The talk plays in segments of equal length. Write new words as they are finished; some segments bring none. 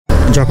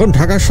যখন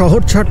ঢাকা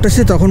শহর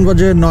ছাড়তেছি তখন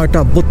বাজে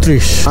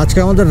 9:32। আজকে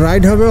আমাদের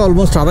রাইড হবে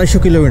অলমোস্ট 250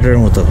 কিলোমিটারের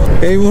মতো।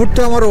 এই মুহূর্তে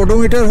আমার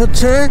ওডোমিটার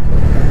হচ্ছে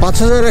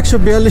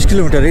 5142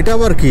 কিলোমিটার। এটা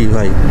আবার কি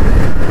ভাই,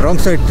 রং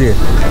সাইড দিয়ে।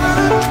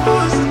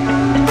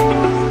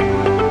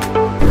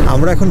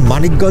 আমরা এখন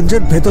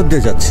মানিকগঞ্জের ভেতর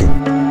দিয়ে যাচ্ছি।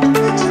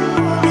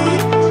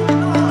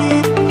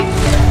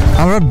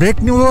 আমরা ব্রেক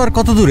নিব আর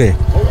কত দূরে?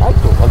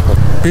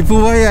 বিপু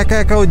ভাই একা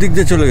একা ওই দিক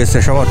দিয়ে চলে গেছে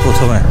সবার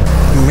প্রথমে।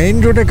 মেইন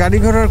রোডে গাড়ি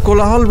ঘোড়ার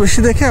কোলাহল বেশি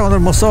দেখে আমাদের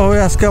মোস্তফা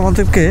ভাই আজকে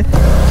আমাদেরকে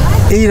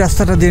এই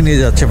রাস্তাটা দিয়ে নিয়ে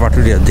যাচ্ছে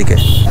পাটুরিয়ার দিকে।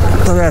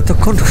 তবে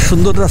এতক্ষণ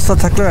সুন্দর রাস্তা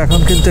থাকলেও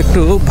এখন কিন্তু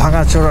একটু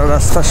ভাঙাচোরা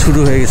রাস্তা শুরু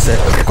হয়ে গেছে।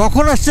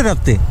 কখন আসছেন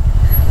আপনি?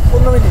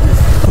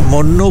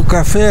 Monno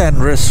cafe and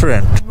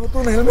restaurant.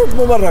 নতুন হেলমেট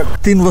মোবারক।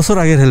 3 বছর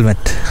আগের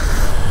হেলমেট।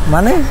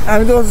 মানে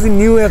আমি তো ভাবছি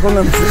নিউ এখন।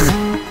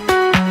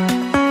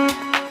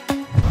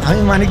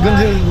 আমি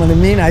মানিকগঞ্জের মানে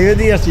মেইন হাইওয়ে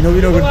দিয়ে আসছি,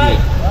 নবীনগর দিয়ে।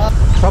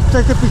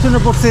 সবচাইতে পিছনে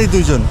পড়ছে এই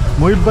দুইজন,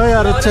 মুহিব ভাই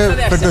আর হচ্ছে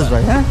ফেরদৌস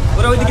ভাই। হ্যাঁ,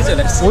 ওরা ওই দিকে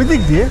চলে আসছে। ওই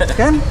দিক দিয়ে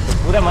কেন?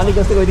 ওরা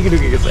মানিকগঞ্জ থেকে ওই দিকে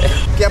ঢুকে গেছে।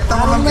 ক্যাপটা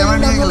বললাম ক্যামেরা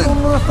নিয়ে গেলেন।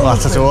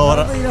 আচ্ছা আচ্ছা,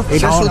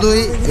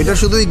 এটা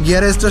শুধুই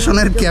গিয়ার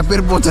স্টেশনের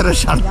ক্যাপের প্রচারের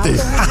স্বার্থে।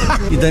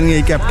 ইদানিং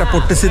এই ক্যাপটা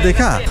পড়তেছি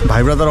দেখা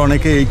ভাই ব্রাদার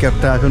অনেকে এই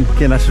ক্যাপটা এখন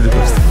কেনা শুরু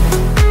করছে।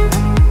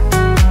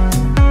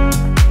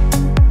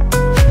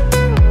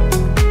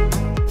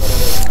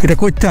 এটা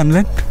কইতে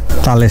আনলেন?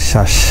 তালের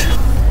শ্বাস।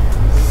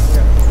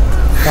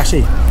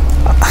 কাশি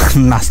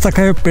নাস্তা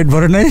খায় পেট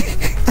ভরে নাই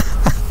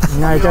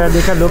না, এটা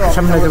দেখা লোক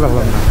সামলাইতে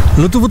পারলাম না।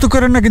 লুতুপুতু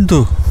করেন না কিন্তু,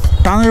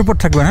 টাঙের উপর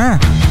থাকবেন। হ্যাঁ,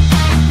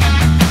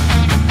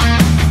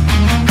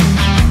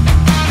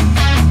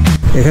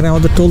 এখানে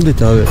আমাদের টোল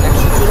দিতে হবে।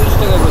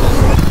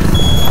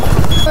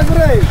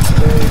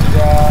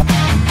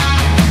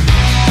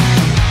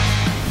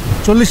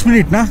 40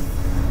 মিনিট না?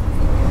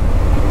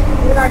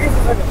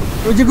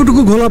 ওই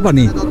যেটুকু ঘোলা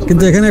পানি,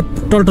 কিন্তু এখানে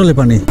টলটলে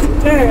পানি।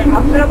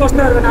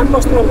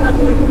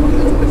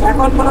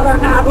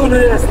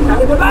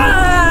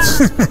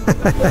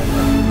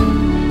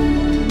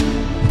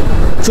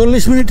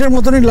 40 মিনিটের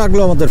মতনই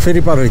লাগলো আমাদের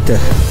ফেরি পার হইতে।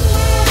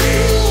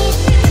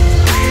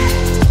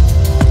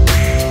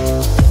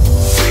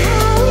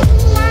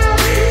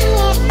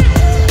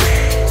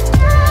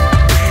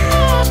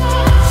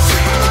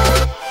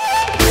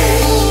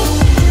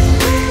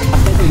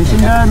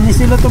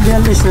 নিছিল তো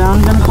 42,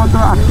 আমি জানি কত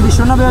 38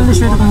 না 42,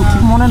 এরকম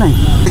ঠিক মনে নাই।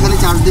 খালি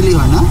চার্জ দিলেই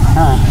হয় না?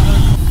 হ্যাঁ,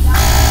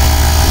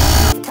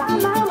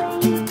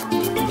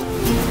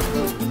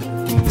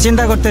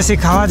 চিন্তা করতেছি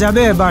খাওয়া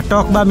যাবে বা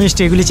টক বা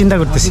মিষ্টি, এগুলি চিন্তা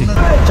করতেছি।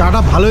 চাটা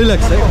ভালোই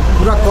লাগছে,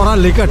 পুরো কড়া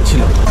লেকার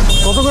ছিল।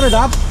 কত করে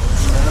ডাব?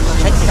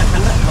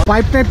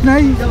 পাইপ টাইপ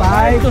নাই?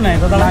 পাইপ তো নাই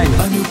দাদা, নাই।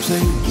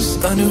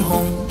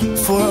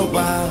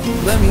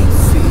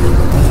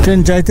 ট্রেন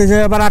যাইতে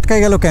যায় আবার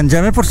আটকায় গেল কেন?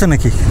 জ্যামে পড়ছে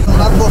নাকি?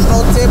 ওনার প্রশ্ন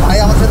হচ্ছে ভাই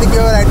আমার সাথে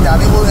কিভাবে রাইড?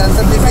 আমি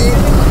অ্যান্সার দিচ্ছি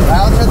ভাই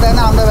আমার সাথে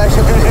না, আমরা ভাইয়ের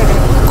সাথে।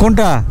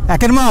 কোনটা?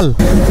 একের মাল?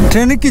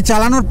 ট্রেনে কি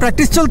চালানোর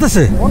প্র্যাকটিস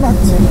চলতেছে?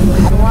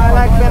 সময়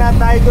লাগবে না,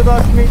 তাই তো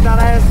 10 মিনিট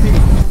দাঁড়ায় আছি।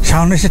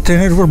 শাওন এসে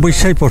ট্রেনের উপর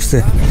বৈশাই পড়ছে।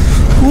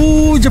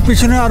 ওই যে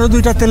পিছনে আরো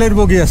 2টা তেলের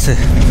বগি আছে,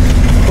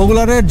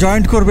 ওগুলারে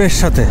জয়েন্ট করবে এর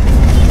সাথে,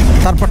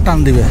 তারপর টান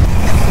দিবে।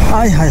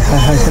 আয় হায়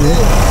হায় হায়,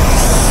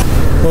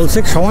 বলছে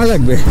সময়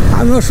লাগবে।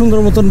 আমিও সুন্দর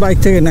মতন বাইক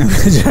থেকে নেমে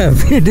যা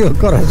ভিডিও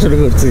করা শুরু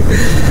করছি।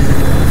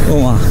 ও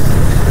মা,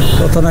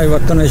 কথা নাই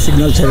বার্তা নাই,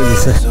 সিগন্যাল ছেড়ে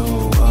দিছে।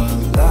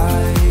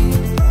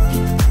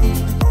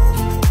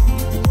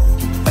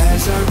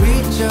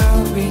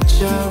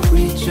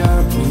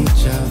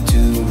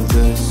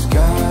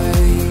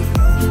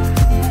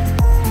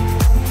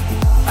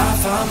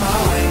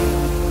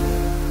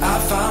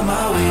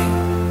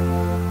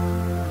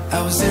 I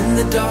was in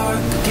the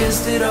dark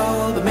against it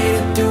all, but made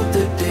it through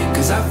the day,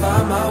 'cause I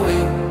found my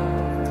way.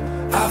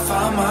 I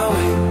found my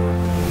way.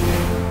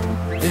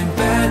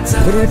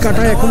 ঘড়ির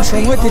কাঁটায় এখন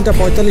সময়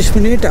 3:45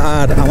 মিনিট,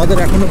 আর আমাদের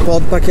এখনো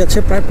পথ বাকি আছে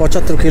প্রায়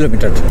 75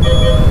 কিলোমিটার।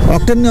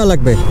 অকটেন নেওয়া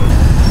লাগবে।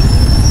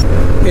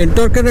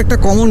 এন্টর্কের একটা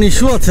কমন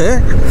ইস্যু আছে,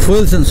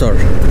 ফুয়েল সেন্সর।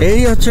 এই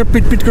হচ্ছে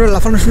পিটপিট করে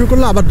লাফানো শুরু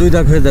করলে আবার 2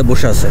 দাগ হয়ে যায়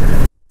বসে আছে।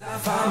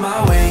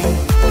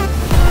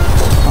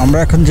 আমরা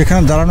এখন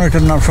যেখানে দাঁড়ানো,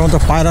 এটার নাম সম্ভবত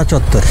পায়রা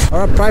চত্বর।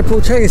 আমরা প্রায়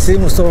পৌঁছে গেছি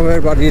মুস্তাফা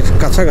ভাইয়ের বাড়ির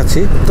কাছাকাছি।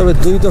 তবে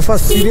 2 দফা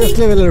সিরিয়াস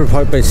লেভেলের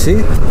ভয় পাইছি।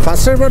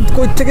 ফার্স্টের বার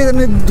কই থেকে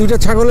জানি 2টা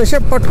ছাগল এসে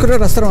পট করে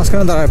রাস্তার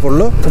মাঝখানে দাঁড়ায়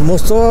পড়লো। তো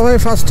মুস্তাফা ভাই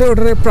ফার্স্টে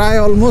ওটারে প্রায়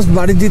অলমোস্ট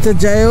বাড়ি দিতে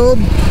যায়ও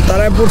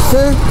দাঁড়ায়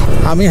পড়ছে।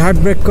 আমি হার্ট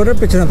ব্রেক করে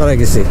পেছনে দাঁড়ায়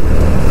গেছি।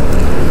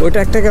 ওইটা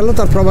একটা গেল,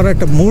 তারপর আবার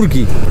একটা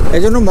মুরগি।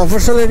 এই জন্য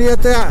মফস্বল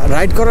এরিয়াতে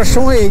রাইড করার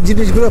সময় এই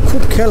জিনিসগুলো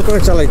খুব খেয়াল করে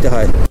চালাইতে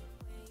হয়।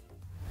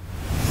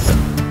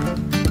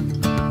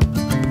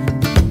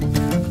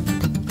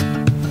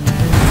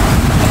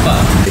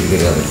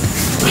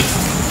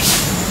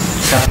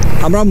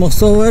 আমরা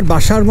মুস্তাফা ভাইয়ের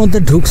বাসার মধ্যে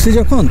ঢুকছি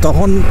যখন,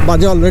 তখন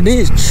বাজে অলরেডি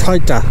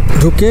 6টা।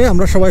 ঢুকে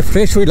আমরা সবাই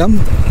ফ্রেশ হইলাম।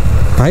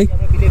 ভাই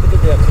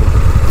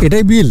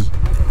এটাই বিল?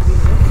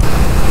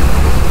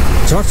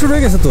 ঝড় শুরু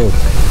হয়ে গেছে তো।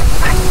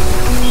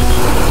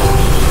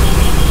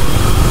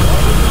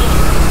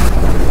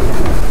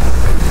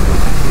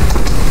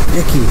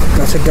 দেখি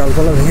গাছের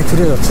ডালপালা ভেঙে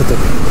ফিরে যাচ্ছে তো।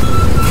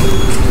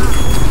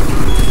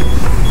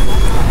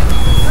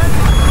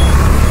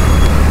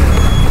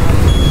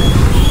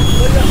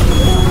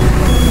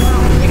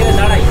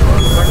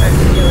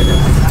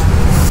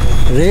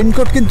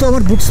 রেইনকোট কিন্তু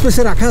আমার বুট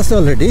স্পেসে রাখা আছে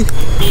অলরেডি,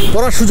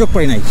 পরার সুযোগ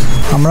পাই নাই।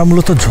 আমরা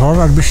মূলত ঝড়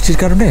আর বৃষ্টির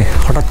কারণে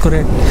হঠাৎ করে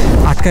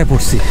আটকায়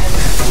পড়ছি।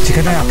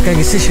 যেখানে আটকায়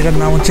গেছি সেটার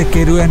নাম হচ্ছে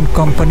কেরু অ্যান্ড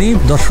কোম্পানি,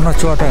 দর্শনা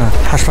চুয়াটা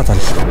হাসপাতাল।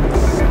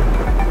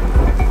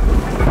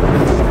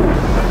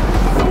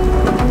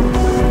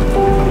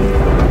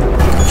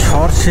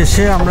 ঝড়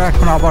শেষে আমরা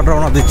এখন আবার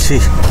রওনা দিচ্ছি।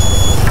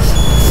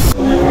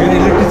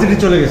 ইলেকট্রিসিটি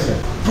চলে গেছে,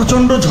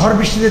 প্রচন্ড ঝড়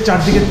বৃষ্টিতে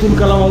চারদিকে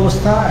তুলকালাম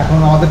অবস্থা। এখন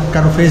আমাদের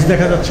কারো ফেস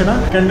দেখা যাচ্ছে না।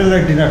 ক্যান্ডেল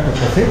লাইট ডিনার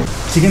করতেছি,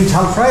 চিকেন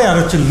ঝাল ফ্রাই আর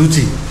হচ্ছে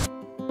লুচি।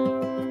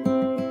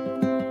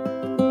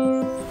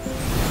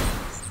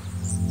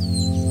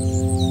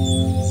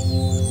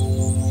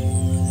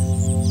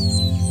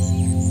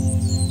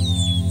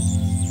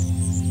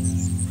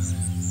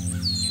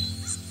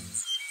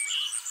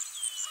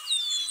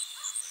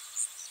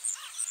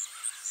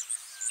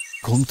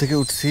 ঘুম থেকে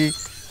উঠছি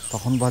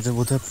তখন বাজে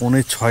বোধহয়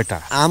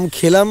 5:45। আম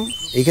খেলাম,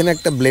 এখানে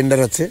একটা ব্লেন্ডার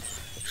আছে,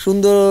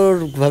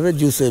 সুন্দরভাবে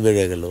জুস হয়ে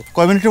বেরিয়ে গেল।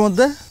 কয় মিনিটের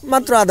মধ্যে?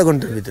 মাত্র আধা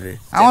ঘন্টার ভিতরে।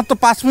 আমার তো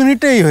 5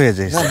 মিনিটেই হয়ে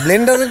যায়।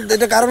 ব্লেন্ডারের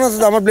এটা কারণ আছে,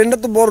 আমার ব্লেন্ডার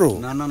তো বড়,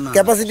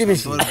 ক্যাপাসিটি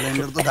বেশি।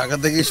 ব্লেন্ডার তো ঢাকা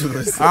থেকেই শুরু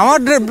হয়েছে। আমার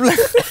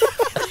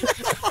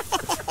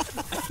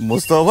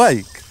মুস্তাফা ভাই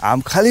আম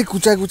খালি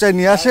কুচায় কুচায়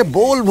নিয়ে আসে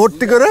বোল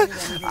ভর্তি করে,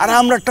 আর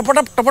আমরা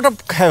টপাটপ টপাটপ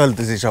খেয়ে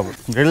ফেলতেছি সব।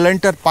 রেল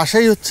লাইনটার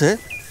পাশেই হচ্ছে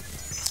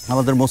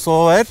আমাদের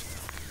মুস্তাফা ভাইয়ের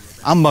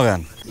আম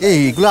বাগান।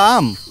 এইগুলো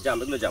আম,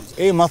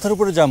 এই মাথার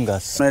উপরে জাম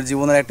গাছ। আপনার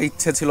জীবনের একটা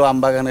ইচ্ছে ছিল আম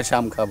বাগানে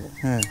আম খাবো।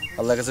 হ্যাঁ,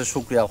 আল্লাহর কাছে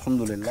শুকরিয়া,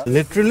 আলহামদুলিল্লাহ।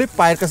 লিটারালি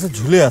পায়ের কাছে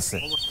ঝুলে আছে।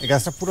 এই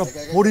গাছটা পুরো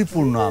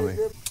পরিপূর্ণ আমে,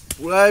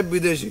 পুরাই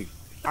বিদেশি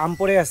আম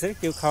পড়ে আছে,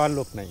 কেউ খাওয়ার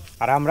লোক নাই,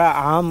 আর আমরা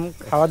আম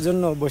খাওয়ার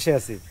জন্য বসে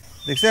আছি।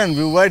 দেখছেন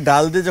বিপু ভাই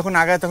ডাল দিয়ে যখন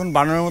আগায় তখন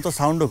বানরের মতো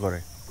সাউন্ডও করে।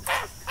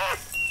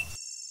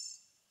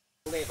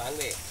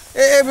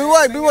 বিপু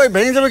ভাই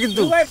ভেঙে যাবে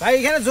কিন্তু। ভাই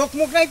এখানে জোক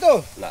মুখ নাই তো?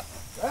 না,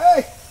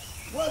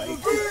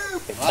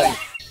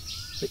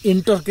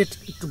 ইন্টারকেট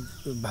একটু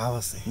ভাব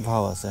আছে।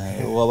 হ্যাঁ,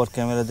 ও আবার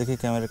ক্যামেরা দেখে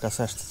ক্যামেরার কাছে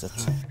আসতে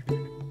চাচ্ছে।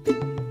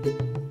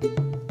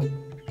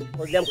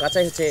 একদম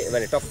কাঁচাই হচ্ছে,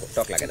 মানে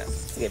টক লাগে না।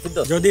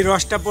 যদি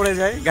রসটা পড়ে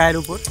যায় গায়ের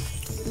উপর,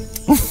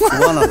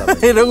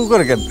 এরকম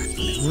করে কেন?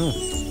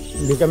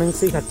 ভিটামিন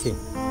সি খাচ্ছি।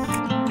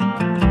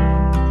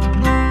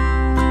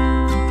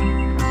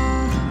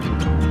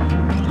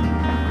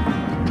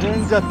 ট্রেন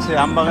যাচ্ছে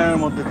আম বাগানের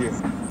মধ্যে দিয়ে,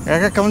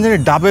 এক এক কেমন জানি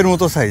ডাবের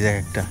মতো সাইজ এক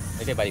একটা।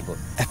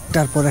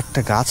 একটার পর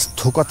একটা গাছ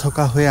থোকা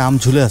থোকা হয়ে আম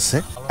ঝুলে আছে,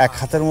 এক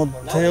হাতের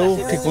মধ্যেও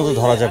ঠিক মতো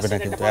ধরা যাবে না,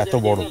 কিন্তু এত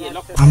বড়।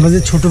 আমরা যে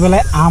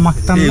ছোটবেলায় আম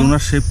আঁকতাম,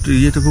 ওনার শেপ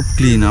ইয়েটা খুব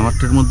ক্লিন,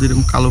 আমারটার মধ্যে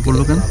এরকম কালো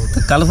করলো কেন?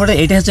 কালো ফটো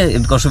এটা হচ্ছে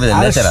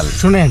ন্যাচারাল।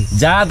 শুনেন,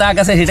 যা দাগ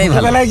আছে সেটাই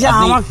ভালো। ছোটবেলায় যে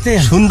আম আঁকতেন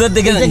সুন্দর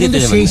দেখে কিন্তু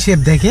সেই শেপ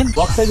দেখেন।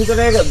 বক্সের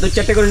ভিতরে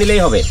 2-4টা করে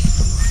নিলেই হবে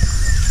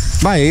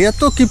ভাই।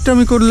 এত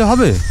কিপটামি করলে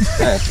হবে?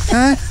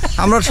 হ্যাঁ,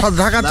 আমরা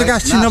ঢাকা থেকে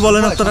আসছি না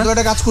বলেন আপনারা।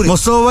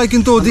 মোস্তফা ভাই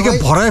কিন্তু ওদিকে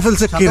ভরায়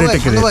ফেলছে কেড়ে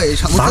টেকে।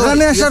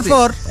 বাগানে আসার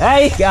পর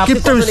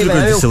কিপটামি শুরু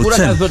করে দিচ্ছে,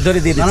 বুঝছেন?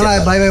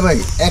 ভাই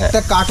একটা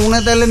কার্টুনে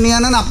তাহলে নিয়ে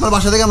নেন, আপনার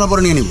বাসা থেকে আমরা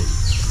পরে নিয়ে নিব।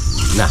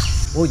 না,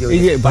 এই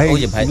যে ভাই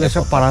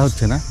সব পারা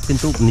হচ্ছে না,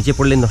 কিন্তু নিচে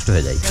পড়লে নষ্ট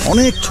হয়ে যায়।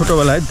 অনেক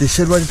ছোটবেলায়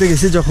দেশের বাড়িতে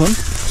গেছি যখন,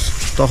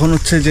 তখন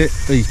হচ্ছে যে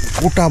ওই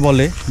কোটা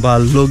বলে বা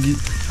লগি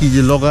কি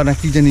যে লগা না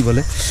কি জানি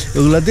বলে,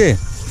 ওগুলা দিয়ে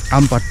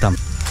আম পাড়তাম।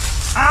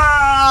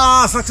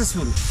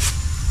 সাকসেসফুল,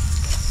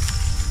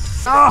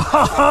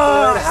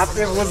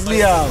 হাতে বসলি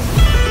আম।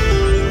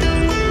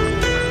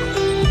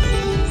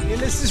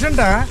 রেল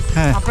স্টেশনটা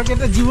আপনাকে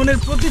একটা জীবনের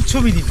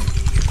প্রতিচ্ছবি দিবে।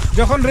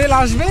 যখন রেল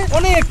আসবে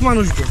অনেক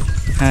মানুষকে,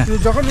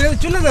 যখন রেল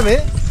চলে যাবে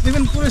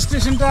দেখবেন পুরো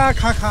স্টেশনটা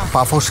খা খা।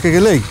 পা ফসকে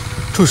গেলেই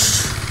ঠুস।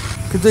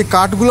 কিন্তু এই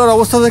কাঠগুলোর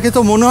অবস্থা দেখে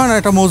তো মনে হয় না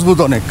এটা মজবুত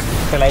অনেক।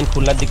 একটা লাইন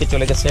খুলনার দিকে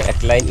চলে গেছে,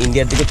 একটা লাইন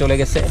ইন্ডিয়ার দিকে চলে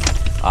গেছে,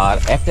 আর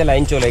একটা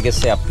লাইন চলে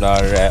গেছে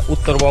আপনার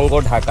উত্তরবঙ্গ,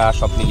 ঢাকা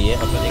সব মিলিয়ে।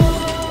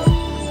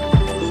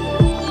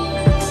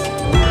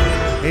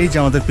 এই যে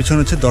আমাদের পিছনে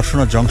হচ্ছে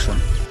দর্শনা জংশন।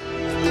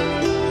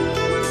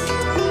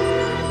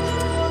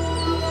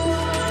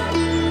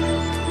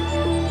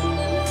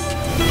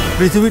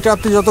 পৃথিবীটা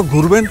আপনি যত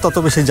ঘুরবেন তত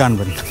বেশি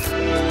জানবেন।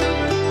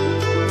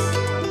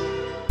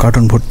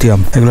 কার্টন ভর্তি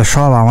আম, এগুলো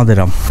সব আমাদের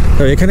আম।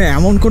 এখানে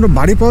এমন কোনো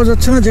বাড়ি পাওয়া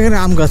যাচ্ছে না যেখানে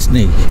আম গাছ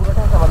নেই।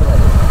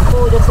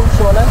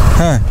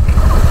 হ্যাঁ,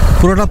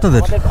 পুরোটা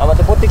আপনাদের?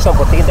 আমাদের প্রত্যেক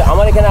সম্পত্তি, কিন্তু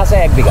আমার এখানে আছে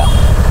 1 বিঘা।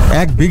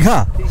 1 বিঘা?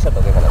 30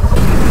 শতক এখানে।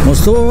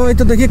 মোস্তফা ভাই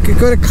তো দেখি কি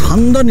করে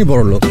খানদানি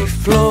বড় লোক।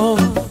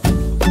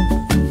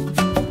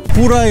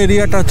 পুরা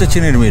এরিয়াটা হচ্ছে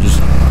চিনির মিল।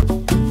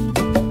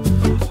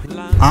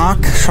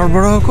 আখ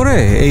সরবরাহ করে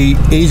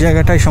এই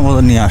জায়গাটাই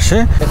সম্ভবত নিয়ে আসে।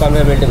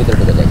 কনভেয়ার বেল্টের ভিতরে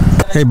ঢুকে যায়।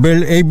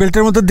 এই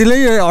বেল্টের মধ্যে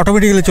দিলেই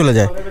অটোমেটিক্যালি চলে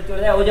যায়।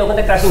 ওই যে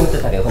ওখানে ক্র্যাশিং হতে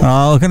থাকে,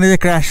 ওখানে যে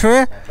ক্র্যাশ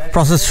হয়ে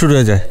প্রসেস শুরু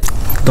হয়ে যায়।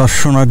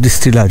 Darshana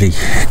distillery,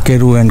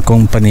 Carew and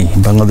company,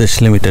 Bangladesh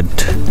limited.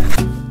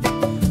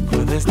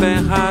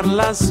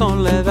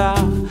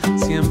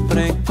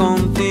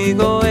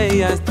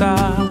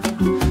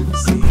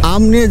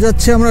 আম নিয়ে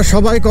যাচ্ছে আমরা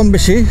সবাই কম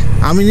বেশি।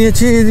 আমি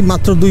নিয়েছি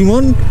মাত্র 2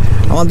 মণ,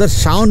 আমাদের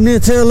শাওন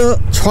নিয়েছে হলো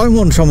 6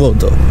 মণ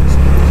সম্ভবত।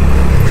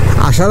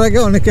 আসার আগে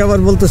অনেকে আবার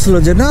বলতেছিল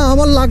যে না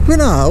আমার লাগবে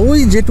না, ওই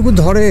যেটুকু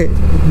ধরে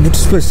বুট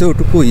স্পেসে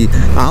ওটুকুই।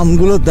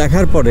 আমগুলো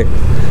দেখার পরে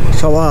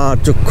সবার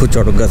চক্ষু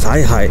চড়ক গাছ,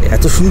 হায় হায়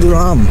এত সুন্দর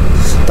আম,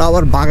 তা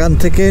আবার বাগান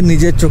থেকে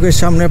নিজের চোখের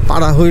সামনে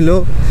পাড়া হইল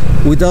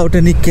উইদাউট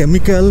এনি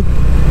কেমিক্যাল।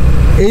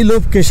 এই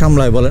লোভকে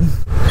সামলায় বলেন?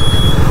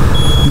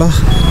 বাহ,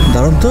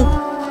 দারুণ তো।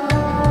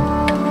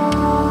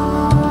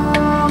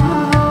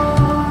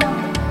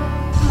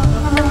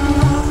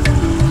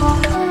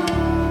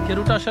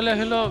 কেরুটা আসলে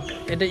হলো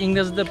এটা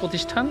ইংরেজদের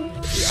প্রতিষ্ঠান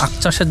আখ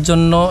চাষের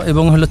জন্য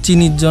এবং হলো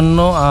চিনির জন্য,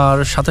 আর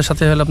সাথে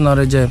সাথে হলো আপনার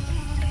এই যে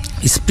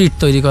স্পিরিট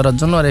তৈরি করার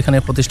জন্য, আর এখানে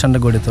প্রতিষ্ঠানটা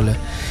গড়ে তোলে।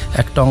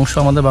 একটা অংশ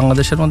আমাদের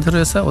বাংলাদেশের মধ্যে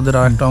রয়েছে, ওদের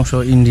আর একটা অংশ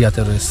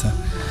ইন্ডিয়াতে রয়েছে।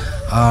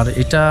 আর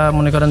এটা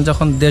মনে করেন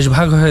যখন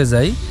দেশভাগ হয়ে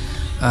যায়,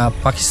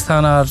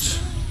 পাকিস্তান আর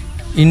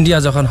ইন্ডিয়া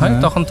যখন হয়,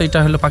 তখন তো এটা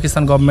হলো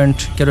পাকিস্তান গভর্নমেন্ট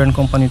কেরুয়ান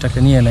কোম্পানিটাকে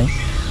নিয়ে নেয়,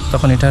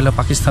 তখন এটা হলো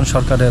পাকিস্তান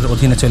সরকারের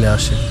অধীনে চলে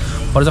আসে।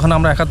 পরে যখন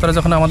আমরা 71-এ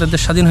যখন আমাদের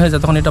দেশ স্বাধীন হয়ে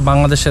যায়, তখন এটা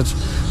বাংলাদেশের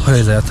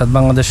হয়ে যায়, অর্থাৎ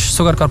বাংলাদেশ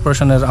সুগার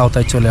কর্পোরেশনের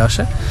আওতায় চলে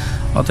আসে।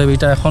 অতএব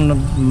এটা এখন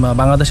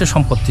বাংলাদেশের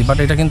সম্পত্তি, বাট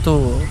এটা কিন্তু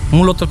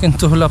মূলত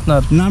কিন্তু হলো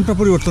আপনার নামটা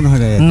পরিবর্তন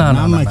হয় না,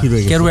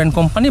 কেরুয়ান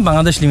কোম্পানি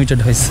বাংলাদেশ লিমিটেড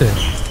হয়েছে।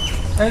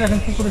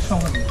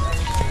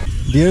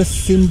 ডিয়ারেস্ট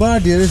সিম্বা,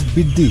 ডিয়ারেস্ট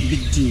বিদ্যি,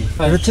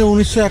 এটা হচ্ছে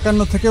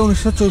 1951 থেকে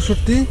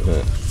 1964,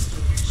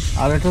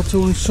 আর এটা হচ্ছে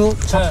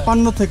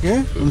 1956 থেকে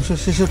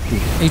 1966।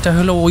 এইটা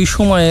হলো ওই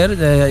সময়ের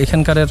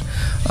এখানকার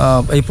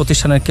এই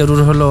প্রতিষ্ঠানের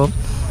কেরুর হলো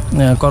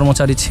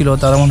কর্মচারী ছিল,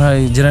 তারা মনে হয়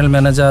জেনারেল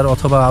ম্যানেজার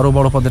অথবা আরও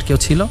বড় পদের কেউ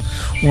ছিল।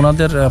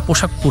 ওনাদের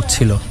পোশাক কুট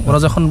ছিল। ওরা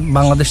যখন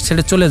বাংলাদেশ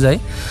ছেড়ে চলে যায়,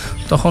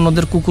 তখন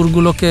ওদের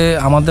কুকুরগুলোকে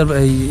আমাদের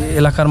এই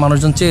এলাকার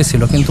মানুষজন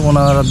চেয়েছিল, কিন্তু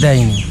ওনারা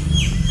দেয়নি।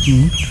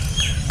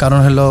 কারণ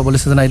হলো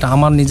বলেছে যে না, এটা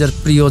আমার নিজের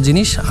প্রিয়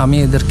জিনিস, আমি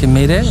এদেরকে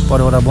মেরে,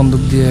 পরে ওরা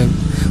বন্দুক দিয়ে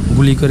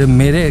গুলি করে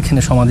মেরে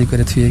এখানে সমাধি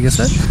করে থুয়ে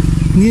গেছে।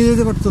 নিয়ে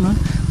যেতে পারতো না?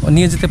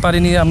 নিয়ে যেতে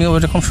পারিনি। আমি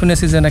ওইরকম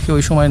শুনেছি যে নাকি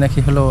ওই সময় নাকি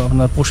হলো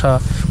আপনার পোষা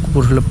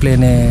কুকুর হলো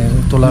প্লেনে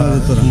তোলা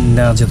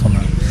নেওয়া যেত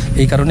না,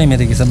 এই কারণেই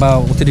মেরে গেছে, বা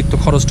অতিরিক্ত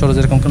খরচ টরচ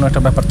এরকম কোনো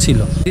একটা ব্যাপার ছিল।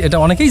 এটা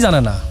অনেকেই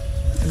জানে না,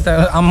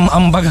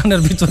 আম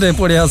বাগানের ভিতরে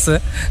পড়ে আছে,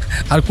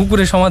 আর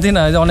কুকুরের সমাধি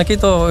না, অনেকেই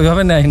তো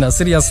ওইভাবে নেয় না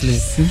সিরিয়াসলি।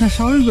 এটা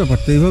স্বাভাবিক ব্যাপার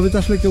তো, এইভাবে তো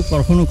আসলে কেউ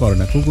কখনো করে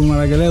না। কুকুর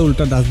মারা গেলে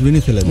উল্টা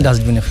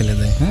ডাস্টবিনে ফেলে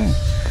দেয়। হ্যাঁ,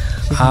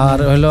 আর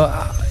হলো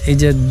এই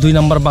যে 2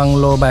 নম্বর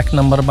বাংলো বা 1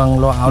 নম্বর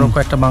বাংলো, আরও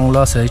কয়েকটা বাংলো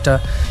আছে, এটা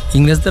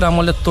ইংরেজদের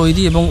আমলের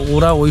তৈরি, এবং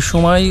ওরা ওই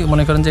সময়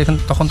মনে করেন যে এখানে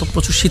তখন তো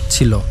প্রচুর শীত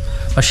ছিল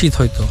বা শীত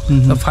হইতো,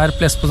 ফায়ার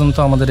প্লেস পর্যন্ত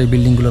আমাদের এই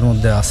বিল্ডিংগুলোর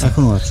মধ্যে আছে,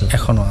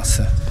 এখনো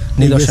আছে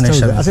নিদর্শন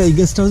হিসাবে। আচ্ছা, এই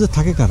গেস্ট হাউসে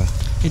থাকে কারা?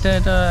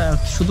 এটা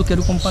শুধু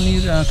কেরু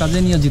কোম্পানির কাজে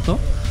নিয়োজিত।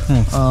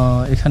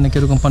 এখানে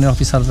কেরু কোম্পানির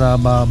অফিসাররা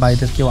বা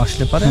বাইরের কেউ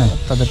আসলে পারে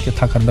তাদেরকে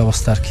থাকার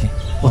ব্যবস্থা আর কি,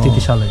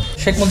 অতিথিশালায়।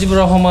 শেখ মুজিবুর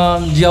রহমান,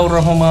 জিয়াউর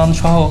রহমান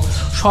সহ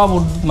সব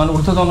মানে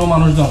ঊর্ধ্বতন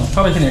মানুষজন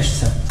সব এখানে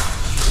এসেছে।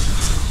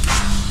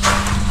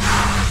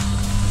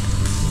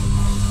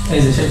 এই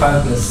যে সেই ফায়ার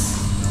প্লেস,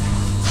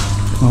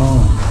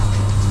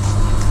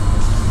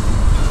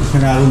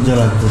 এখানে আগুন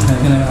জ্বালাতো।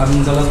 এখানে আগুন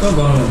জ্বালাতো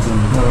গরমের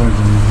জন্য।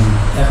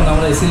 এখন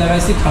আমরা এসি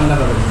লাগাইছি ঠান্ডা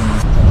করার জন্য।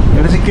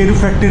 এটা হচ্ছে কেরু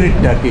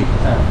ফ্যাক্টরিটা আর কি,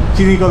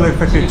 চিনি কলের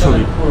ফ্যাক্টরির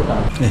ছবি।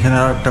 এখানে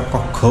আর একটা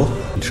কক্ষ,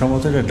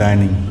 সম্ভবত এটা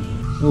ডাইনিং,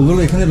 ওগুলো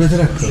এখানে বেঁধে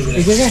রাখতো।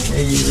 এই জায়গায়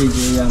এই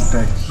যে আমটা,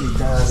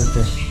 এইটা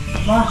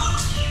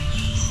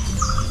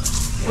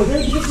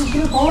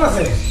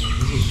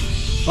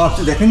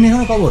আচ্ছা, দেখেননি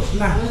এখানে কবর?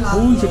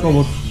 ওই যে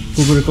কবর,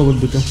 কুকুরের কবর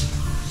দুটো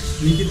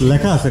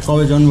লেখা আছে,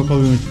 কবে জন্ম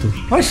কবে মৃত্যু।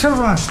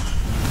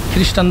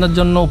 খ্রিস্টানদের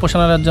জন্য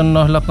উপাসনালয়ের জন্য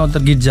হলো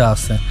আপনাদের গির্জা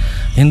আছে,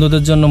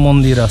 হিন্দুদের জন্য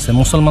মন্দির আছে,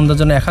 মুসলমানদের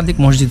জন্য একাধিক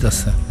মসজিদ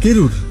আছে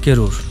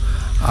কেরুর।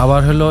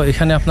 আবার হলো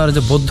এখানে আপনার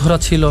যে বৌদ্ধরা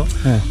ছিল,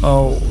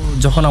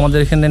 যখন আমাদের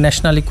এখানে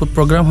ন্যাশনালি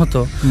প্রোগ্রাম হতো,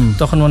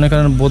 তখন মনে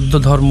করেন বৌদ্ধ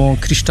ধর্ম,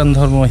 খ্রিস্টান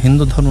ধর্ম,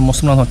 হিন্দু ধর্ম,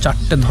 মুসলমান ধর্ম,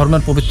 4টে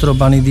ধর্মের পবিত্র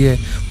বাণী দিয়ে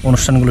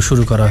অনুষ্ঠানগুলো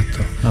শুরু করা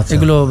হতো।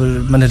 এগুলো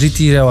মানে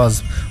রীতি রেওয়াজ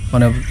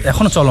মানে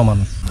এখনো চলমান।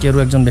 কেরু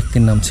একজন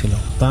ব্যক্তির নাম ছিল,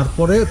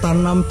 তারপরে তার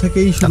নাম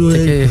থেকেই শুরু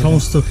হয়ে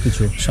সমস্ত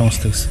কিছু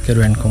কেরু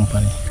অ্যান্ড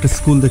কোম্পানি। একটা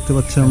স্কুল দেখতে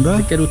পাচ্ছি আমরা,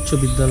 কেরু উচ্চ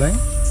বিদ্যালয়,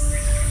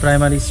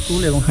 প্রাইমারি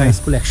স্কুল এবং হাই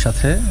স্কুল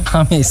একসাথে।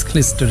 আমি স্কুল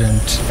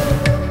স্টুডেন্ট।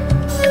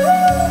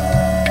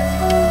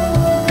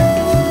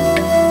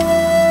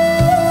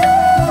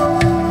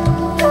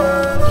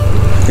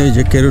 এই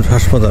যে কেরুর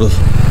হাসপাতাল,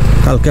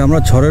 কালকে আমরা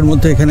ঝড়ের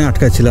মধ্যে এখানে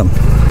আটকাছিলাম।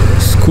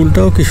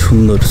 স্কুলটাও কি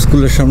সুন্দর,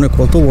 স্কুলের সামনে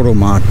কত বড়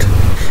মাঠ,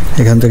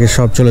 এখান থেকে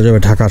সব চলে যাবে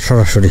ঢাকা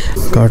সরাসরি।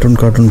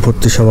 কার্টুন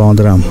ভর্তি সব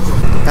আমাদের আম।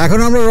 এখন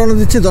আমরা রওনা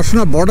দিচ্ছি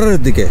দর্শনা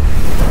বর্ডারের দিকে।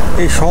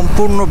 এই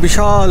সম্পূর্ণ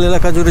বিশাল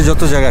এলাকা জুড়ে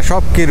যত জায়গা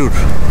সব কেরুর।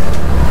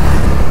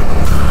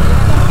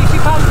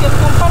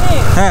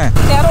 হ্যাঁ,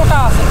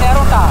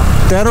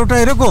 13টা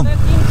এরকম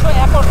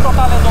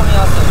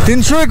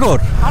 300 একর।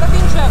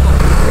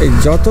 এই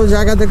যত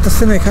জায়গা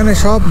দেখতেছেন এখানে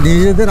সব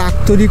নিজেদের আখ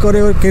তৈরি করে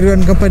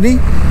কেরুয়ান কোম্পানি,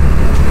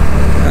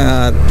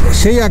 আর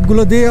সেই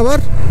আখগুলো দিয়ে আবার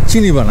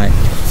চিনি বানায়।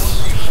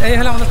 এই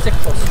হলো আমাদের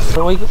চেকপোস্ট।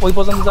 ওই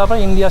পর্যন্ত যাওয়ার পর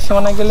ইন্ডিয়া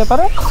সীমানায় গেলে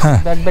পারে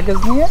ব্যাগেজ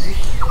নিয়ে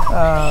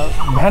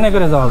ভ্যানে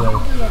করে যাওয়া যায়।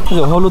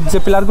 হলুদ যে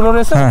পিলারগুলো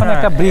রয়েছে ওখানে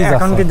একটা ব্রিজ আছে,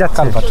 এখন কি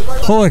যাচ্ছে।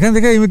 ও, এখান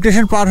থেকে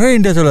ইমিগ্রেশন পার হয়ে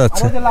ইন্ডিয়া চলে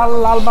যাচ্ছে।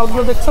 লাল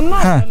বাল্বগুলো দেখছেন না,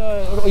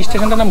 ওই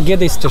স্টেশনটার নাম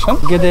গেদে স্টেশন।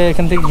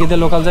 এখান থেকে গেদে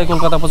লোকাল যায়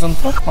কলকাতা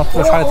পর্যন্ত মাত্র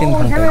 3.5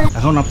 ঘন্টা।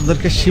 এখন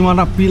আপনাদেরকে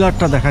সীমানা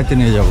পিলারটা দেখাইতে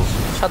নিয়ে যাব।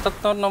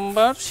 77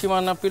 নম্বর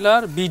সীমানা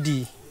পিলার বিডি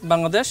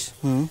বাংলাদেশ।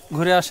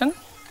 ঘুরে আসেন।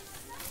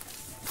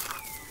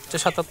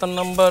 77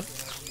 নম্বর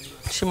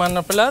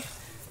সীমানা পিলার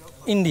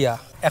ইন্ডিয়া।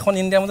 এখন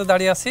ইন্ডিয়ার মধ্যে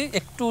দাঁড়িয়ে আছি,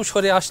 একটু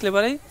সরে আসলে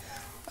পরেই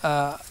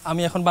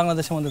আমি এখন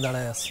বাংলাদেশের মধ্যে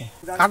দাঁড়ায় আছি।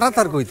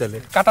 কাঁটাতার কই তাহলে?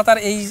 কাঁটাতার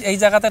এই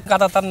জায়গাতে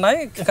কাঁটাতার নাই,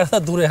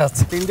 কাঁটাতার দূরে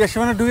আছে। ইন্ডিয়ার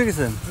সীমানা ঢুকে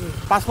গেছেন?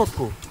 পাসপোর্ট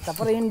কো?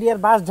 তারপরে ইন্ডিয়ার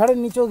বাস ঝড়ের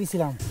নিচেও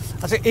গেছিলাম।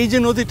 আচ্ছা, এই যে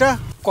নদীটা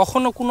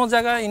কখনো কোনো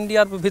জায়গায়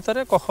ইন্ডিয়ার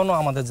ভিতরে, কখনো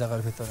আমাদের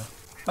জায়গার ভিতরে,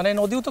 মানে এই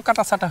নদীও তো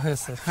কাটাছাটা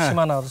হয়েছে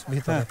সীমানার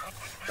ভিতরে।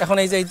 এখন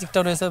এই যে এই দিকটা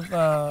রয়েছে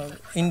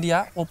ইন্ডিয়া,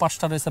 ও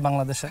পাশটা রয়েছে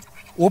বাংলাদেশে।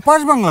 ও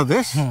পাশ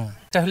বাংলাদেশ?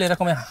 এটা হলে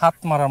এরকম হাত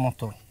মারার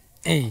মতো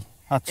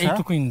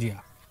এইটুকু ইন্ডিয়া,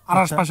 আর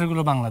আশপাশের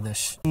গুলো বাংলাদেশ।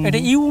 এটা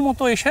ইউ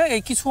মতো এসে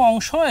এই কিছু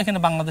অংশ এখানে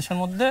বাংলাদেশের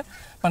মধ্যে,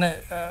 মানে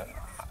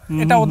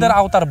এটা ওদের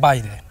আওতার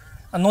বাইরে,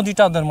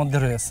 নদীটা ওদের মধ্যে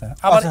রয়েছে।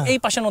 আবার এই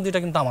পাশে নদীটা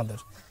কিন্তু আমাদের,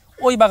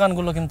 ওই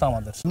বাগানগুলো কিন্তু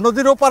আমাদের।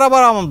 নদীর ওপার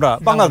আবার আমরা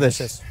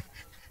বাংলাদেশে,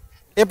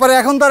 এপারে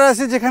এখন তারা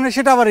আছে যেখানে,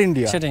 সেটা আবার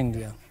ইন্ডিয়া। সেটা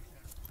ইন্ডিয়া।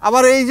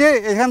 আবার এই যে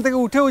এখান থেকে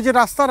উঠে ওই যে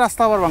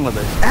রাস্তা আবার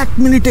বাংলাদেশ। 1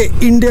 মিনিটে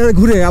ইন্ডিয়া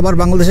ঘুরে আবার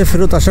বাংলাদেশে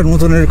ফেরত আসার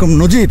মতন এরকম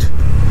নজির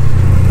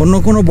অন্য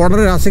কোনো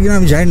বর্ডারে আছে কিনা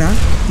আমি জানি না।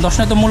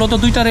 দর্শনায় তো মূলত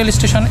 2টা রেল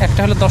স্টেশন, একটা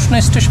হলো দর্শনা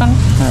স্টেশন,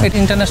 এটা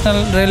ইন্টারন্যাশনাল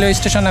রেলওয়ে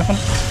স্টেশন এখন,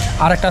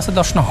 আর একটা আছে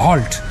দর্শনা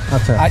হল্ট।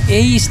 আচ্ছা। আর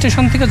এই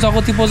স্টেশন থেকে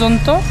জগতি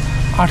পর্যন্ত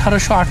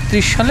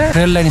 1838 সালে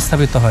রেল লাইন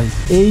স্থাপিত হয়।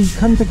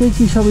 এইখান থেকেই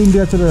কি সব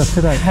ইন্ডিয়া চলে যাচ্ছে?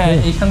 হ্যাঁ,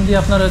 এইখান দিয়ে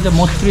আপনার ওই যে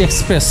মৈত্রী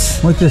এক্সপ্রেস,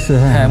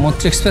 হ্যাঁ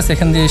মৈত্রী এক্সপ্রেস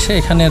এখান দিয়ে এসে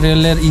এখানে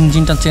রেলের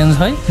ইঞ্জিনটা চেঞ্জ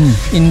হয়,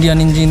 ইন্ডিয়ান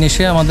ইঞ্জিন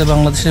এসে আমাদের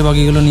বাংলাদেশের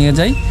বগিগুলো নিয়ে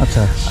যায়।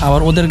 আচ্ছা।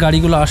 আবার ওদের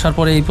গাড়িগুলো আসার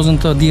পরে এই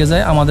পর্যন্ত দিয়ে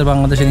যায়, আমাদের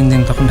বাংলাদেশের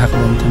ইঞ্জিন তখন ঢাকা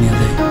পর্যন্ত নিয়ে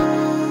যায়।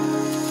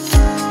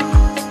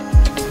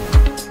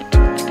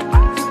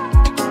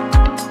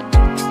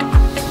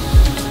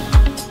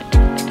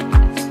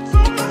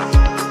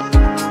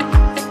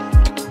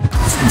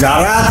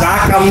 যারা যা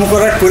কাম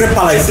করে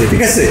পালাইছে,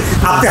 ঠিক আছে,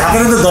 আপনি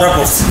হাতের মধ্যে ধরা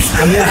পড়ছে।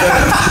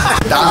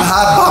 ডান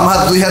হাত বাম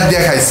হাত 2 হাত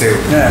দিয়ে খাইছে,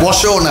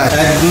 বসেও না।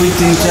 1 2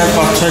 3 4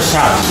 5 6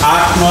 7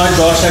 8 9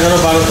 10 11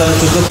 12 13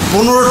 14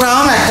 15টা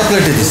আম একটা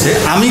প্লেটে দিছে।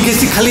 আমি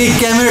গেছি খালি এই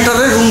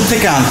ক্যামেরাটারে রুম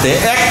থেকে আনতে,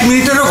 1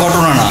 মিনিটেরও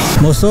ঘটনা না।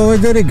 মোস্তফা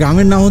ভাইদের এই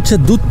গ্রামের নাম হচ্ছে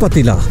দুধ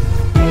পাতিলা।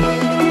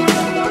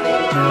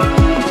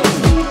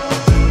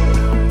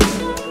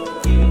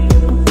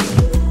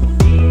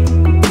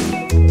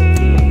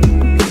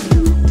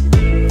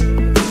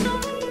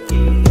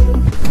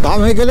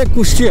 বামে গেলে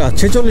কুষ্টিয়া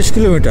 46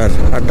 কিলোমিটার,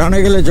 আর ডানে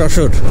গেলে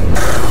যশোর।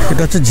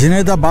 এটা হচ্ছে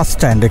ঝিনাইদহ বাস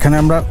স্ট্যান্ড। এখানে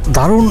আমরা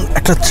দারুণ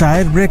একটা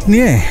চায়ের ব্রেক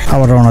নিয়ে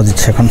আবার রওনা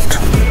দিচ্ছি এখন।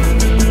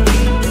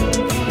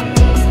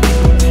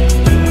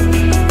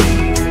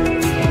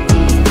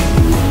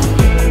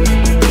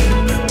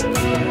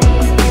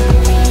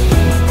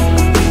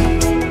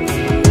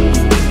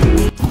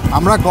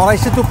 আমরা গড়াই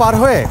সেতু পার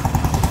হয়ে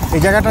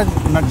এই জায়গাটা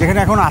যেখানে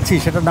এখন আছি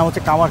সেটার নাম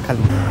হচ্ছে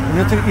কামারখালী। উনি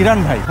হচ্ছেন ইরান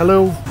ভাই। হ্যালো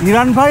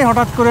ইরান ভাই,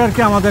 হঠাৎ করে আর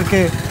কি আমাদেরকে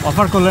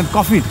অফার করলেন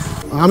কফি।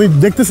 আমি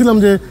দেখতেছিলাম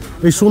যে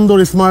এই সুন্দর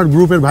স্মার্ট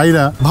গ্রুপের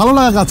ভাইরা ভালো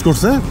লাগা কাজ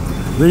করছে।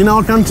 In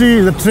our country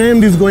the trend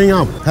is going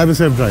up, have a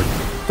safe drive.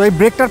 তো এই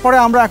ব্রেকটার পরে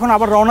আমরা এখন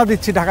আবার রওনা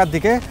দিচ্ছি ঢাকার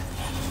দিকে।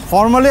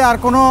 ফর্মালি আর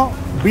কোনো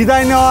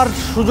বিদায় নেওয়ার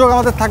সুযোগ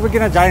আমাদের থাকবে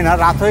কিনা জানি না,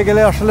 রাত হয়ে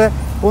গেলে আসলে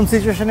কোন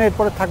সিচুয়েশনে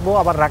এরপরে থাকবো।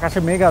 আবার আকাশে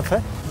মেঘ আছে।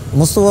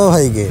 মুস্তফা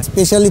ভাইকে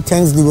স্পেশালি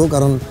থ্যাঙ্কস দিব,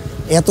 কারণ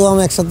এত আম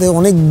একসাথে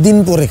অনেক দিন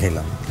পরে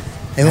খেলাম,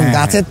 এবং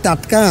গাছের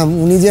টাটকা আম।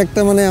 উনি যে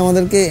একটা মানে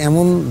আমাদেরকে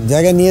এমন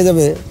জায়গায় নিয়ে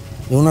যাবে,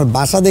 ওনার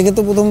বাসা দেখে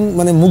তো প্রথম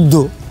মানে মুগ্ধ।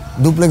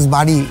 ডুপ্লেক্স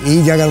বাড়ি এই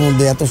জায়গার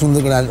মধ্যে এত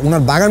সুন্দর করে, আর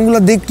ওনার বাগানগুলো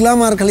দেখলাম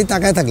আর খালি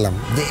তাকায় থাকলাম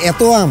যে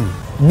এত আম।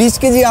 20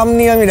 কেজি আম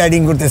নিয়ে আমি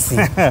রাইডিং করতেছি,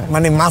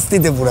 মানে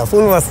মাস্তিতে পুরা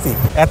ফুল মাস্তি।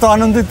 এত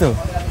আনন্দিত।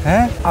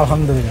 হ্যাঁ,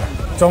 আলহামদুলিল্লাহ।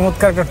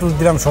 চমৎকার একটা ট্যুর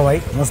দিলাম সবাই।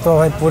 মুস্তফা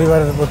ভাই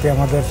পরিবারের প্রতি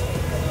আমাদের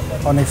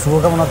অনেক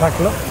শুভকামনা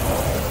থাকলো।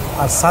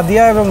 আর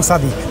সাদিয়া এবং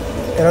সাদিক,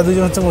 এরা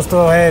দুজন হচ্ছে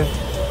মুস্তফা ভাইয়ের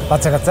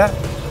বাচ্চা কাচ্চা।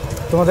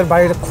 তোমাদের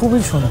বাড়িটা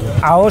খুবই সুন্দর,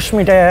 আওস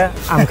মিটায়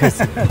আম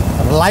খাইছি।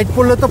 লাইট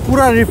পড়লে তো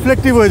পুরো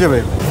রিফ্লেক্টিভ হয়ে যাবে।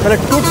 তাহলে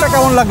ট্যুরটা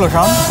কেমন লাগলো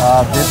শাওন?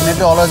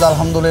 ডেফিনেটলি অলওয়েজ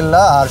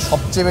আলহামদুলিল্লাহ। আর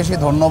সবচেয়ে বেশি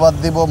ধন্যবাদ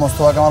দিব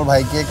মোস্তফা কামাল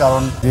ভাইকে,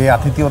 কারণ যে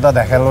আতিথেয়তা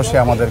দেখালো সে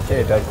আমাদেরকে,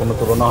 এটার কোনো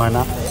তুলনা হয়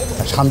না।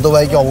 শান্ত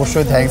ভাইকে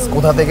অবশ্যই থ্যাঙ্কস।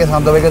 কোথা থেকে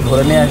শান্ত ভাইকে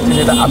ধরে নিয়ে আসছে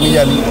সেটা আমি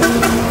জানি।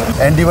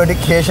 অ্যান্টিবায়োটিক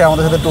খেয়ে সে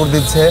আমাদের সাথে ট্যুর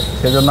দিচ্ছে,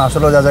 সেজন্য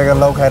আসলেও যা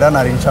জায়গাল্লাহ খায়রান।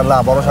 আর ইনশাল্লাহ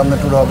আবারও সামনে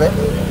ট্যুর হবে,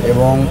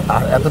 এবং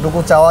এতটুকু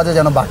চাওয়া যে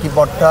যেন বাকি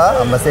পথটা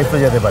আমরা সেফে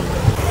যেতে পারি।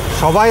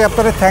 সবাই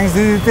আপনারা থ্যাঙ্কস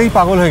দিতেই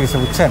পাগল হয়ে গেছে,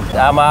 বুঝছেন।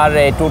 আমার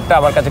এই ট্যুরটা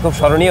আমার কাছে খুব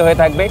স্মরণীয় হয়ে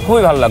থাকবে।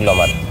 খুবই ভালো লাগলো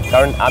আমার,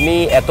 কারণ আমি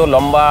এত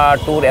লম্বা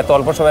ট্যুর এত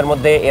অল্প সময়ের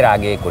মধ্যে এর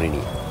আগে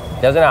করিনি,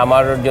 যার জন্য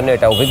আমার জন্য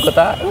এটা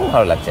অভিজ্ঞতা এবং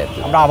ভালো লাগছে আর কি।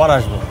 আমরা আবার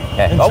আসবো।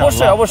 হ্যাঁ,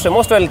 অবশ্যই অবশ্যই,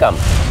 মোস্ট ওয়েলকাম।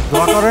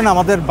 দোয়া করেন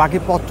আমাদের বাকি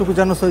পথটুকু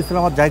যেন সহি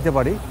সালামত যাইতে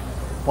পারি।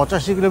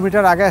 85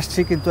 কিলোমিটার আগে আসছি,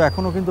 কিন্তু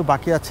এখনও কিন্তু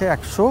বাকি আছে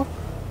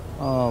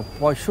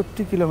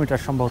 165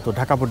 কিলোমিটার সম্ভবত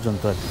ঢাকা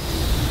পর্যন্ত।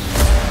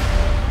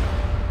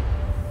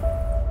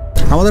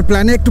 আমাদের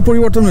প্ল্যানে একটু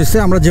পরিবর্তন হয়েছে।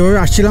 আমরা যেভাবে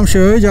আসছিলাম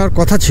সেভাবে যাওয়ার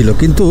কথা ছিল,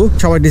 কিন্তু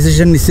সবাই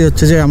ডিসিশন নিচ্ছে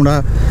হচ্ছে যে আমরা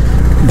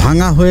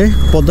ভাঙা হয়ে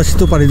পদ্মা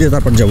সেতু পাড়ি দিয়ে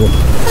তারপর যাব।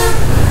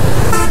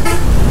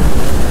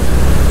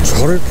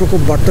 ঝড়ের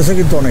প্রকোপ বাড়তেছে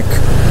কিন্তু অনেক।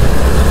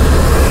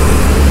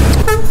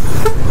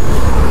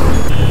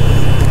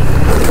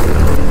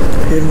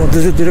 এর মধ্যে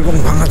মধ্যে যদি এরকম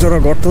ভাঙাচোরা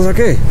গর্ত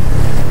থাকে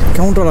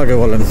কেমনটা লাগে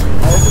বলেন?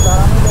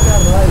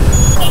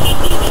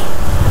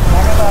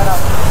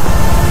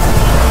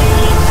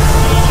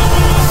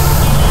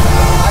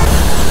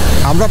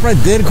 আমরা প্রায়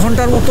 1.5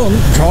 ঘন্টার মতন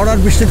ঝড় আর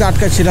বৃষ্টিতে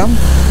আটকাছিলাম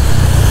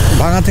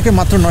ভাঙা থেকে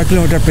মাত্র 9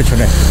 কিলোমিটার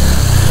পেছনে।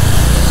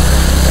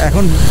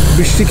 এখন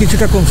বৃষ্টি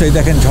কিছুটা কমছে,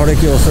 দেখেন ঝড়ে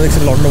কি অবস্থা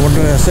দেখছেন, লন্ডভন্ড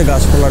হয়ে আছে,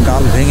 গাছপালা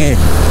ডাল ভেঙে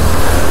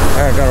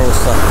একার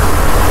অবস্থা।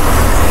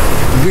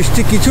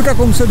 বৃষ্টি কিছুটা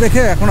কমছে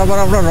দেখে এখন আবার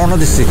আমরা রওনা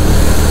দিচ্ছি,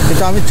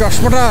 কিন্তু আমি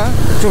চশমাটা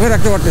চোখে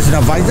রাখতে পারতেছি না।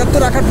 ভাইজার তো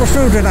রাখার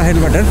প্রশ্নই উঠে না,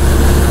 হেলমেটের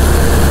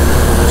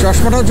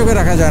চশমাটাও চোখে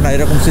রাখা যায় না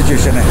এরকম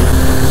সিচুয়েশনে।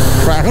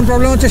 এখন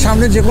প্রবলেম হচ্ছে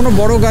সামনে যে কোনো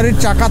বড় গাড়ির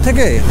চাকা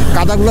থেকে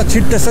কাদাগুলো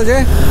ছিটতেছে যে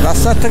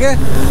রাস্তার থেকে,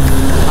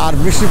 আর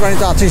বৃষ্টির পানি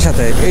তো আছেই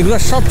সাথে, এগুলো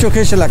সব চোখে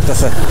এসে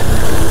লাগতেছে।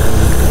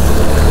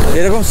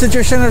 এরকম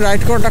সিচুয়েশনে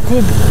রাইড করাটা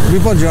খুব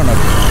বিপজ্জনক।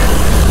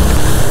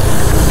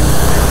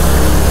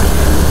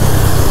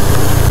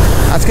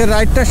 আজকের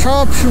রাইডটা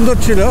সব সুন্দর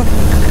ছিল,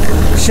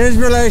 শেষ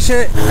বেলায় এসে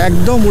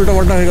একদম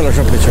উল্টাপাল্টা হয়ে গেল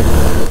সব কিছু।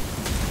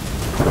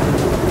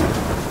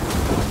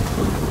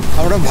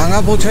 আমরা ভাঙা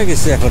পৌঁছে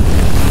গেছি এখন,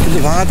 কিন্তু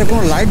ভাঙাতে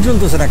কোনো লাইট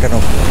জ্বলতেছে না কেন?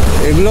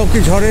 এগুলো কি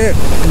ঝড়ে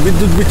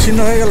বিদ্যুৎ বিচ্ছিন্ন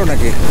হয়ে গেল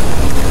নাকি?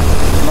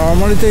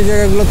 নর্মালি তো এই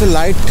জায়গাগুলোতে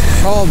লাইট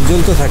সব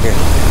জ্বলতে থাকে।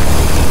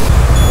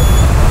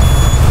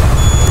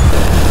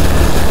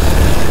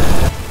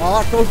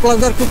 টোল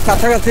প্লাজার খুব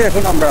কাছাকাছি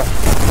এখন আমরা।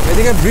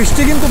 এদিকে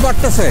বৃষ্টি কিন্তু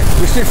বাড়তেছে,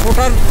 বৃষ্টির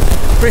ফোটার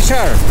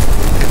প্রেশার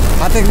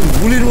হাতে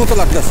গুলির মতো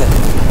লাগতেছে।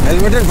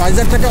 হেলমেটের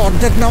ভাইজারটাকে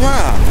অর্ধেক নামা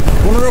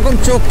কোনো রকম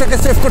চোখটাকে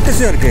সেভ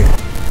করতেছি আর কি।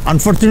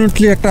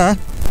 আনফর্চুনেটলি একটা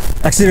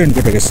অ্যাক্সিডেন্ট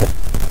ঘটে গেছে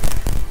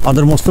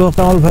আমাদের মোস্তফা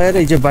কামাল ভাইয়ের।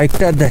 এই যে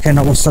বাইকটা দেখেন,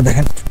 অবস্থা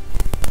দেখেন।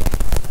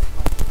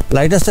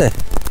 লাইট আছে,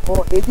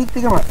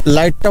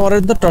 লাইটটা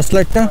মারেন তো, টর্চ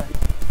লাইটটা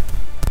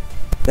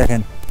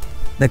দেখেন,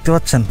 দেখতে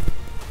পাচ্ছেন?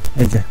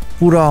 এই যে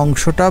পুরো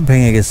অংশটা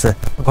ভেঙে গেছে।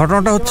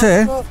 ঘটনাটা হচ্ছে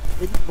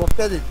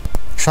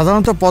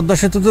সাধারণত পদ্মা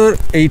সেতুতে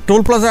এই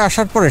টোল প্লাজায়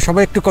আসার পরে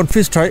সবাই একটু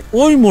কনফিউজড হয়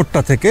ওই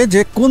মোড়টা থেকে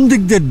যে কোন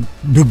দিক দিয়ে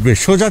ঢুকবে,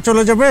 সোজা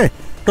চলে যাবে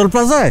টোল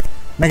প্লাজায়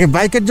নাকি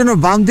বাইকের জন্য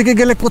বাম দিকে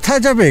গেলে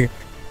কোথায় যাবে,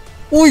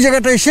 ওই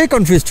জায়গাটা এসে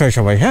কনফিউজড হয়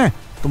সবাই। হ্যাঁ,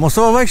 তো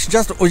মোস্তফা ভাই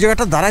জাস্ট ওই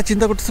জায়গাটা দাঁড়ায়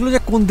চিন্তা করতেছিল যে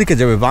কোন দিকে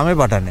যাবে, বামে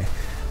বাটানে।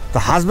 তো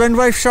হাজব্যান্ড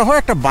ওয়াইফ সহ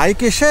একটা বাইক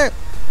এসে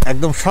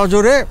একদম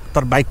সজোরে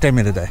তার বাইকটাই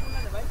মেরে দেয়।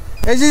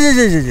 এই যে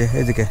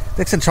এদিকে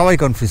দেখছেন, সবাই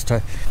কনফিউজড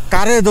হয়।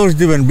 কারে দোষ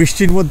দিবেন?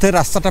 বৃষ্টির মধ্যে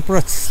রাস্তাটা পুরো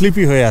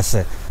স্লিপি হয়ে আছে,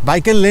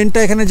 বাইকের লেনটা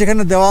এখানে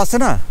যেখানে দেওয়া আছে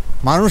না,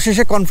 মানুষ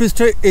এসে কনফিউজড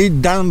হয়ে এই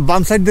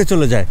বাম সাইড দিয়ে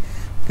চলে যায়,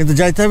 কিন্তু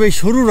যাইতে হবে এই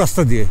সরু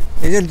রাস্তা দিয়ে।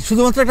 এই যে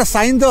শুধুমাত্র একটা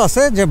সাইন দেওয়া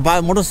আছে যে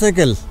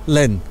মোটরসাইকেল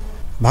লেন।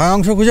 ভাঙা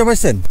অংশ খুঁজে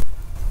পাইছেন?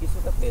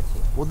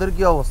 ওদের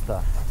কি অবস্থা?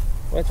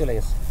 ওরা চলে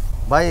গেছে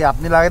ভাই,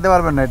 আপনি লাগাতে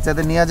পারবেন না, এর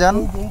চাইতে নিয়ে যান।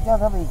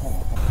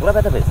 ওরা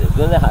ব্যথা পেয়েছে,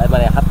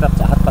 মানে হাত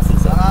পা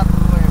ছিলছে,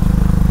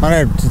 মানে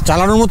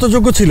চালানোর মতো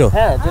যোগ্য ছিল।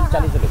 হ্যাঁ,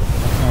 চালিয়ে চলে গেছে।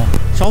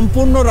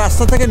 সম্পূর্ণ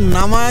রাস্তা থেকে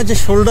নামায় যে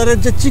শোল্ডারের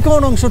যে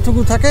চিকন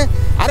অংশটুকু থাকে,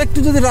 আরেকটু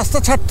যদি রাস্তা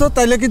ছাড়তো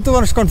তাইলে কিন্তু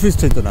মানুষ কনফিউজ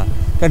হইতো না।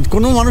 কারণ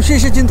কোনো মানুষই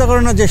এসে চিন্তা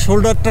করে না যে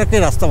শোল্ডারটাকে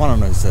রাস্তা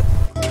বানানো হয়েছে।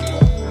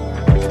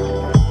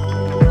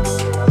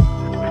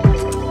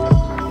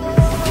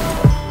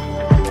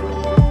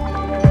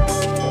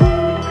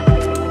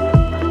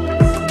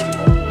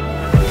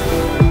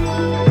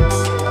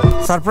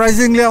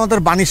 সারপ্রাইজিংলি আমাদের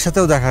বাণীর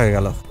সাথেও দেখা হয়ে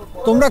গেল।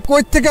 তোমরা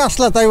কই থেকে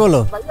আসলা তাই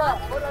বলো?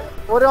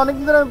 ওরে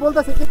অনেকদিন ধরে আমি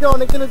বলতেছি যে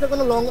অনেকদিন হচ্ছে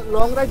কোনো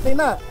লং রাইড নেই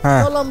না,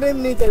 চল আমরা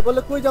এমনি যাই।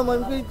 বলে কই যাবো?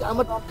 আমি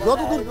আমার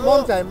যতদূর মন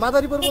চায়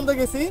মাদারীপুর পর্যন্ত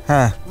গেছি,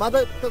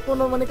 মাদার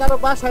কোনো মানে কারো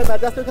বাসায় না,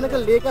 জাস্ট ওখানে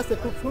একটা লেক আছে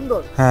খুব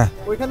সুন্দর,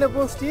 ওইখানে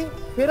বসছি।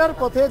 ফেরার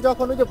পথে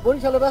যখন ওই যে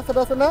বরিশালের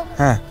রাস্তাটা আছে না,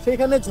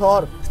 সেইখানে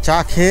ঝড়। চা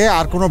খেয়ে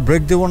আর কোনো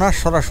ব্রেক দেবো না,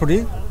 সরাসরি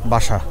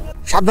বাসা।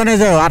 সাবধানে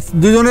যাও, আর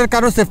দুজনের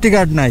কারো সেফটি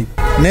গার্ড নাই।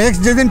 নেক্সট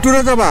যেদিন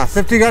ট্যুরে যাবা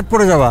সেফটি গার্ড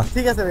পরে যাবা।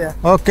 ঠিক আছে ভাইয়া,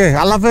 ওকে,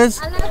 আল্লাহ হাফেজ।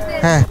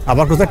 হ্যাঁ,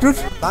 আবার কোথায় ট্যুর?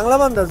 বাংলা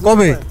বান্দার।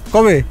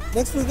 কবে?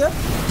 নেক্সট উইকে।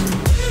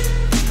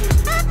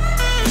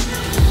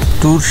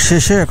 ট্যুর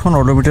শেষে এখন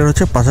অডোমিটার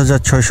হচ্ছে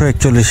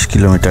 5641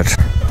 কিলোমিটার,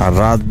 আর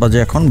রাত বাজে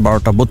এখন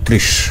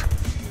 12:32।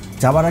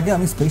 যাবার আগে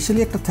আমি স্পেশালি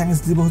একটা থ্যাঙ্কস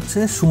দিব হচ্ছে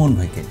সুমন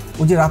ভাইকে।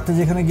 ওই যে রাত্রে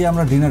যেখানে গিয়ে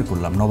আমরা ডিনার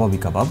করলাম নবাবী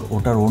কাবাব,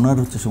 ওটার ওনার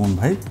হচ্ছে সুমন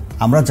ভাই।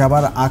 আমরা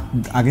যাবার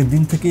আগের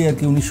দিন থেকেই আর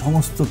কি উনি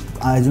সমস্ত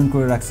আয়োজন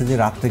করে রাখছে যে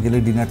রাত্রে গেলে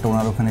ডিনারটা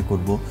ওনার ওখানে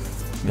করব,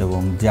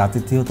 এবং যে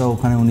আতিথেয়তা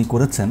ওখানে উনি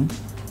করেছেন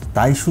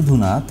তাই শুধু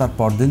না, তার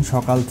পরদিন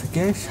সকাল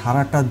থেকে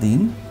সারাটা দিন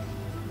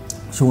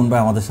সুমন ভাই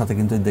আমাদের সাথে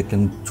কিন্তু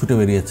দেখলেন ছুটে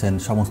বেরিয়েছেন,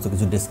 সমস্ত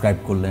কিছু ডেসক্রাইব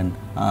করলেন,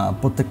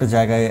 প্রত্যেকটা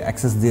জায়গায়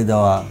অ্যাক্সেস দিয়ে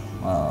দেওয়া।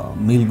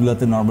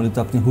 মিলগুলোতে নর্মালি তো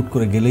আপনি হুট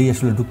করে গেলেই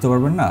আসলে ঢুকতে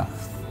পারবেন না,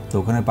 তো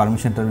ওখানে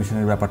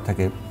পারমিশনের ব্যাপার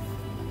থাকে,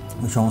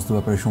 ওই সমস্ত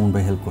ব্যাপারে সুমন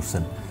ভাই হেল্প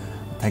করছেন।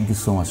 Thank you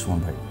so much Suman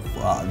ভাই।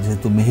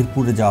 যেহেতু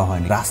মেহেরপুরে যাওয়া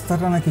হয়নি,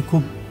 রাস্তাটা নাকি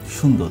খুব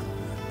সুন্দর,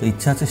 তো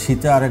ইচ্ছা আছে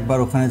শীতে আরেকবার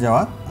ওখানে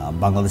যাওয়া।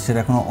 বাংলাদেশের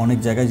এখনও অনেক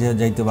জায়গায়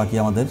যাইতে বাকি,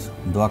 আমাদের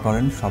দোয়া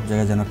করেন সব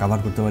জায়গায় যেন কাভার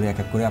করতে পারি, এক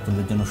এক করে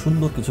আপনাদের জন্য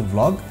সুন্দর কিছু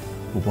ব্লগ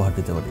উপহার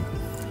দিতে পারি।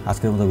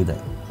 আজকের মতো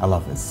বিদায়, আল্লাহ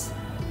হাফেজ,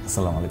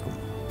 আসসালামু আলাইকুম।